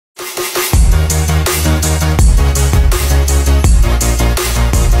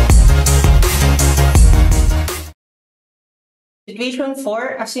Equation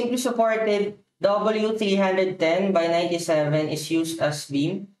 4, a simply supported W310 by 97 is used as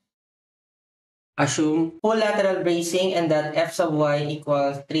beam. Assume full lateral bracing and that F sub y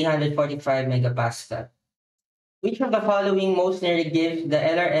equals 345 megapascal. Which of the following most nearly gives the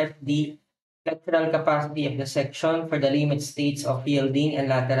LRFD flexural capacity of the section for the limit states of yielding and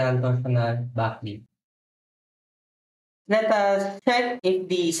lateral torsional backlead? Let us check if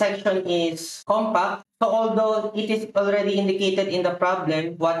the section is compact. So although it is already indicated in the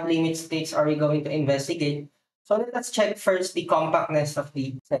problem what limit states are we going to investigate, so let us check first the compactness of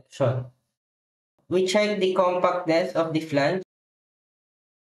the section. We check the compactness of the flange.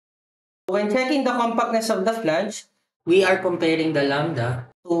 When checking the compactness of the flange, we are comparing the lambda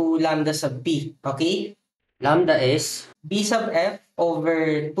to lambda sub p. Okay? Lambda is b sub f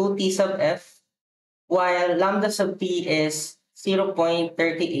over 2t sub f, while lambda sub p is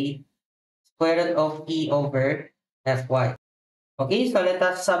 0.38 square root of e over fy. Okay, so let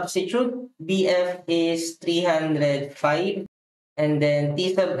us substitute. Bf is 305 and then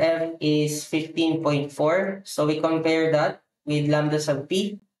t sub f is 15.4. So we compare that with lambda sub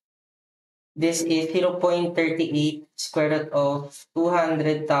p. This is 0.38 square root of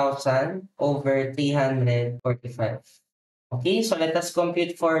 200,000 over 345. Okay, so let us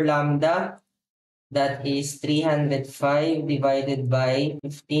compute for lambda. That is 305 divided by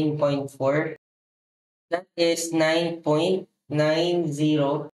 15.4. That is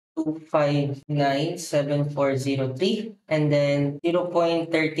 9.902597403. And then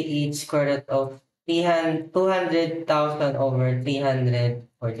 0.38 square root of 200,000 over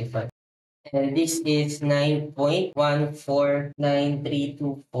 345. And this is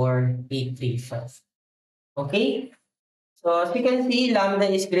 9.149324835. Okay? So as you can see, lambda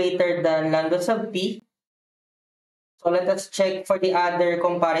is greater than lambda sub p. So let us check for the other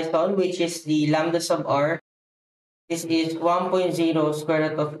comparison, which is the lambda sub r. This is 1.0 square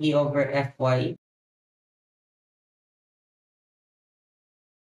root of e over fy.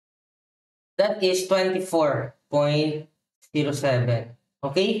 That is 24.07.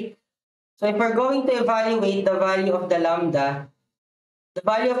 Okay? So if we're going to evaluate the value of the lambda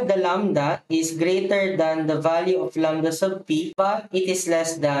is greater than the value of lambda sub p, but it is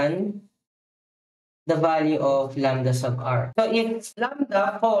less than the value of lambda sub r. So if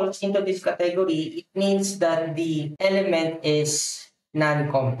lambda falls into this category, it means that the element is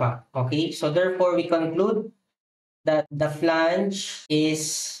non-compact. Okay, so therefore we conclude that the flange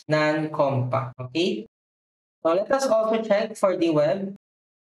is non-compact. Okay, so let us also check for the web.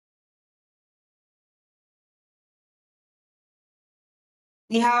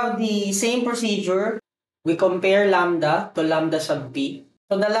 We have the same procedure. We compare lambda to lambda sub p.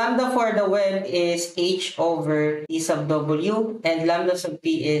 So the lambda for the web is h over e sub w, and lambda sub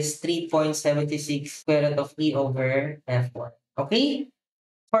p is 3.76 square root of e over f1. Okay?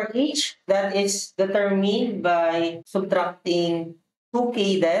 For h, that is determined by subtracting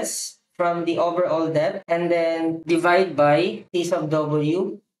 2k des from the overall depth and then divide by t sub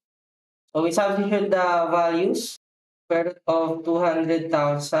w. So we substitute the values. Square root of 200,000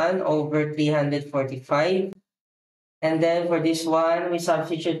 over 345. And then for this one, we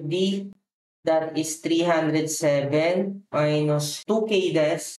substitute d. That is 307 minus 2k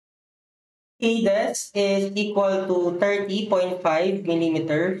des. K des is equal to 30.5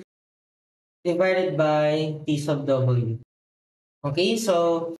 millimeters divided by t sub w. Okay,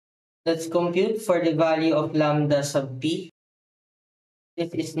 so let's compute for the value of lambda sub p.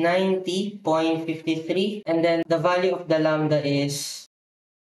 This is 90.53, and then the value of the lambda is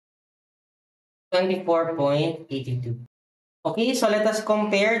 24.82. Okay, so let us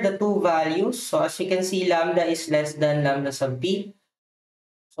compare the two values. So as you can see, lambda is less than lambda sub p.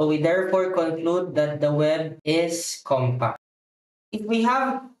 So we therefore conclude that the web is compact. If we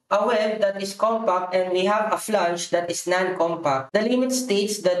have a web that is compact and we have a flange that is non-compact, the limit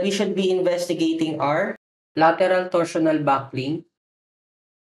states that we should be investigating are lateral torsional backlink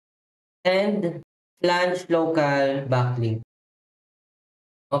and flange local backlink.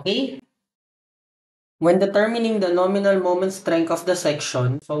 Okay? When determining the nominal moment strength of the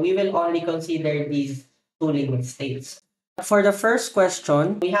section, so we will only consider these two limit states. For the first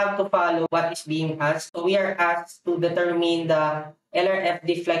question, we have to follow what is being asked. So we are asked to determine the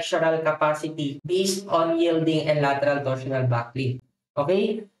LRFD flexural capacity based on yielding and lateral torsional backlink.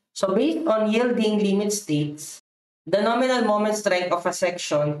 Okay? So based on yielding limit states, the nominal moment strength of a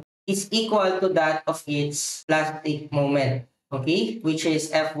section is equal to that of its plastic moment, okay, which is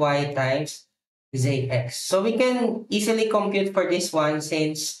Fy times Zx. So we can easily compute for this one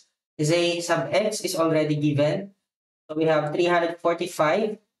since Z sub x is already given. So we have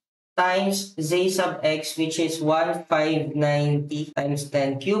 345 times z sub x, which is 1590 times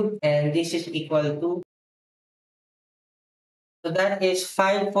 10 cubed, and this is equal to, so that is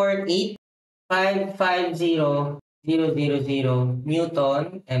 548,550,000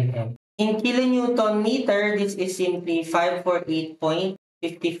 Newton mm. In kilonewton meter, this is simply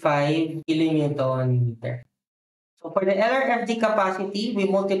 548.55 kilonewton meter. So for the LRFD capacity, we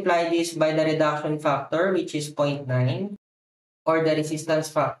multiply this by the reduction factor, which is 0.9, or the resistance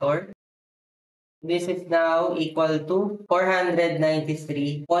factor. This is now equal to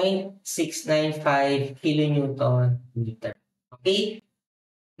 493.695 kilonewton meter. Okay?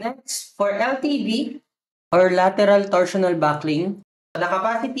 Next, for LTB, or lateral torsional buckling, the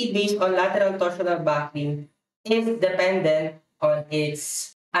capacity based on lateral torsional buckling is dependent on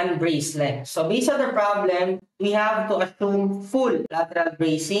its unbraced length. So based on the problem, we have to assume full lateral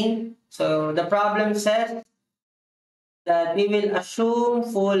bracing. So the problem says that we will assume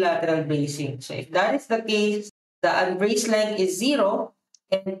full lateral bracing. So if that is the case, the unbraced length is 0,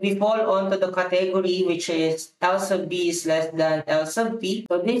 and we fall onto the category which is L sub B is less than L sub P.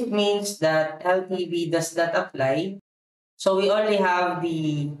 So this means that LTB does not apply. So we only have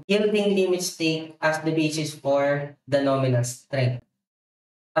the yielding limit state as the basis for the nominal strength,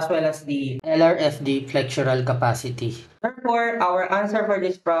 as well as the LRFD flexural capacity. Therefore, our answer for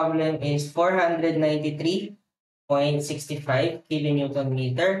this problem is 493.65 kilonewton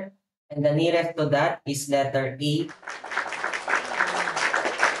meter, and the nearest to that is letter A.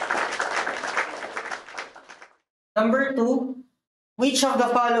 Number 2, which of the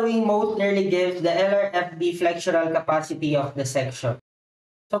following most clearly gives the LRFD flexural capacity of the section?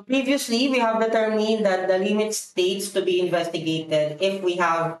 So previously, we have determined that the limit states to be investigated if we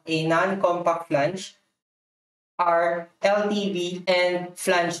have a non-compact flange are LTB and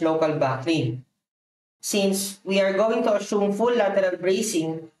flange local buckling. Since we are going to assume full lateral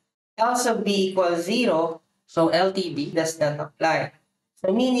bracing, L sub B equals 0, so LTB does not apply.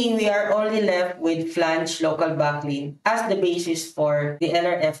 So meaning we are only left with flange local buckling as the basis for the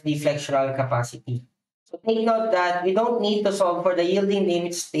LRFD flexural capacity. So take note that we don't need to solve for the yielding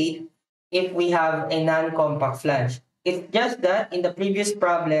limit state if we have a non-compact flange. It's just that in the previous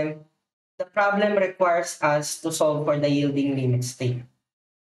problem, the problem requires us to solve for the yielding limit state.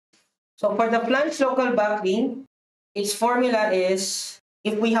 So for the flange local buckling, its formula is,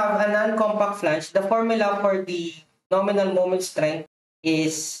 if we have a non-compact flange, the formula for the nominal moment strength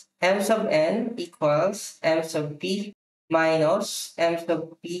is M sub n equals M sub p minus M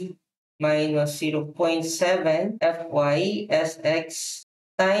sub p minus 0.7 Fy Sx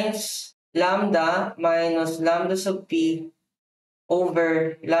times lambda minus lambda sub p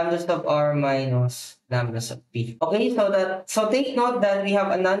over lambda sub r minus lambda sub p. Okay, so take note that we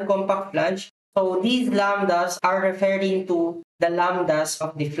have a non-compact flange. So these lambdas are referring to the lambdas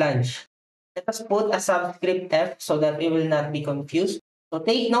of the flange. Let us put a subscript f so that we will not be confused. So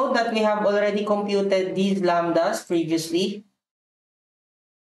take note that we have already computed these lambdas previously.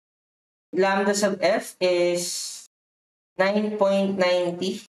 Lambda sub f is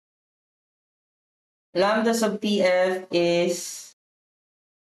 9.90. Lambda sub pf is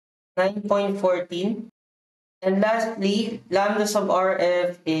 9.14. And lastly, lambda sub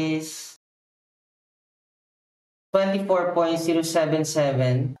RF is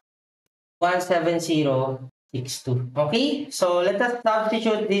 24.077 17062. Okay, so let us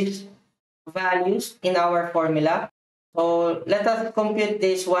substitute these values in our formula. So let us compute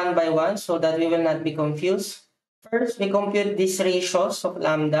this one by one so that we will not be confused. First, we compute these ratios of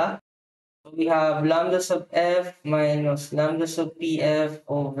lambda. So we have lambda sub f minus lambda sub pf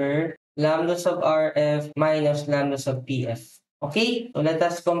over lambda sub rf minus lambda sub pf. Okay, so let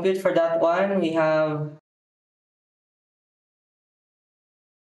us compute for that one. We have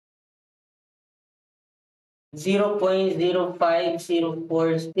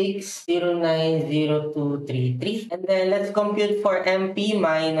 0.05046090233. And then let's compute for MP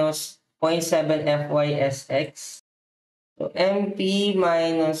minus 0.7 FYSX. So MP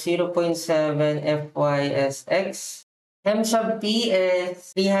minus 0.7 FYSX. M sub P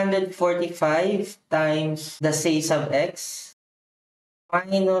is 345 times the C sub X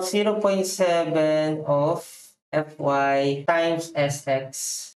minus 0.7 of Fy times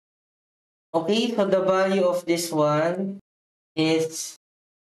Sx. Okay, so the value of this one is,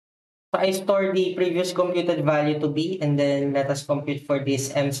 so I store the previous computed value to be, and then let us compute for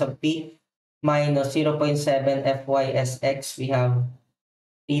this M sub P minus 0.7 FYSX. We have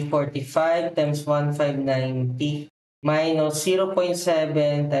 345 times 1590 minus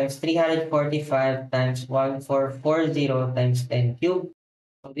 0.7 times 345 times 1440 times 10 cubed.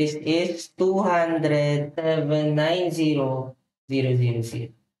 So this is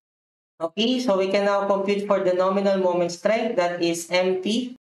 207,900,000. Okay, so we can now compute for the nominal moment strength, that is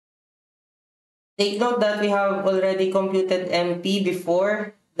MP. Take note that we have already computed MP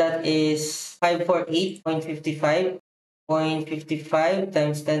before, that is 548.55. 0.55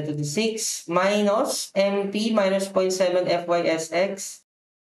 times 10 to the 6 minus MP minus 0.7 FYSX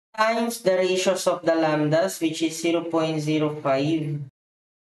times the ratios of the lambdas, which is 0.05,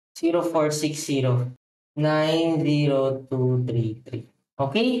 0460, 90233.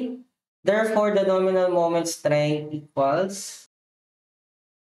 Okay? Therefore, the nominal moment strength equals,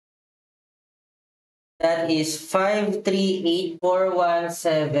 that is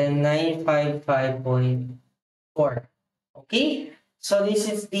 538,417,955.4. Okay? So this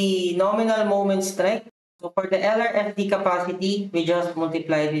is the nominal moment strength. So for the LRFD capacity, we just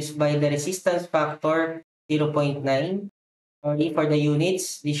multiply this by the resistance factor 0.9. Sorry, for the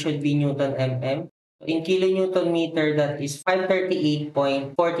units, this should be Newton mm. So in kilonewton meter, that is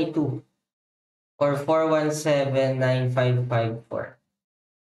 538.42 or 417,955.4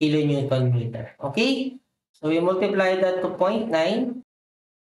 kilonewton meter. Okay? So we multiply that to 0.9.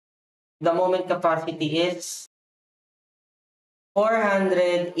 The moment capacity is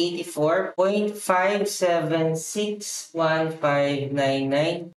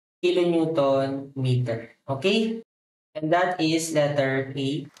 484.576159 kilonewton meter. Okay? And that is letter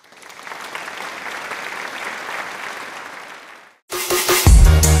A.